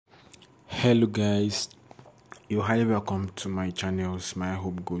Hello guys, you're highly welcome to my channel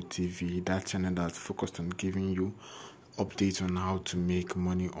Megawave.tech, that channel that's focused on giving you updates on how to make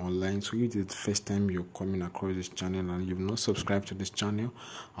money online. So if it's the first time you're coming across this channel and you've not subscribed to this channel,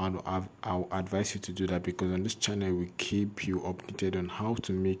 I'll advise you to do that, because on this channel we keep you updated on how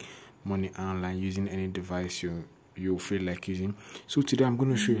to make money online using any device you feel like using. So today I'm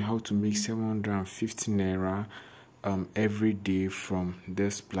going to show you how to make 750 naira every day from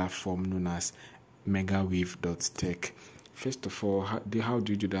this platform known as Megawave.tech. First of all, how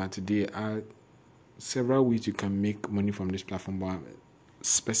do you do that? There are several ways you can make money from this platform, but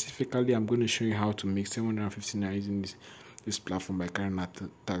specifically I'm going to show you how to make 750 naira using this platform by carrying out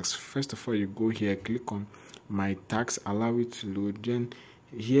tax. First of all, you go here, click on my tax, allow it to load. Then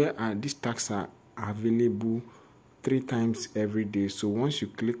here these tax are available 3 times every day. So once you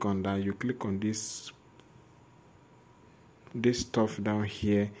click on that, you click on this stuff down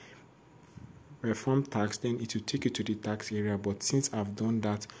here, perform tax, then it will take you to the tax area. But since I've done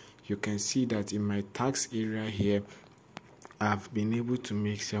that, you can see that in my tax area here I've been able to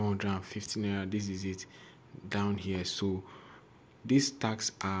make 750 naira. This is it down here. So these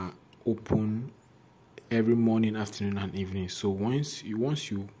tax are open every morning, afternoon and evening. So once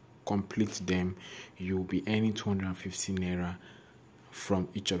you complete them, you'll be earning 250 naira from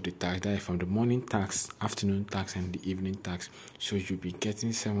each of the tax. That is from the morning tax, afternoon tax and the evening tax. So you'll be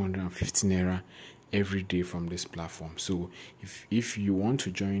getting 750 naira every day from this platform. So if you want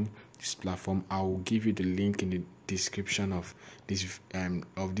to join this platform, I will give you the link in the description of this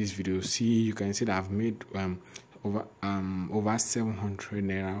video. See, you can see that I've made over 700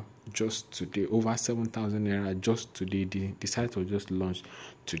 naira just today, over 7,000 naira just today. The site was just launched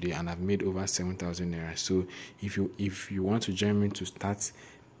today and I've made over 7,000 naira. So if you want to join me to start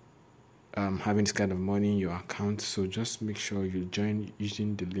having this kind of money in your account, so just make sure you join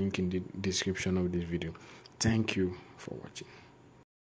using the link in the description of this video. Thank you for watching.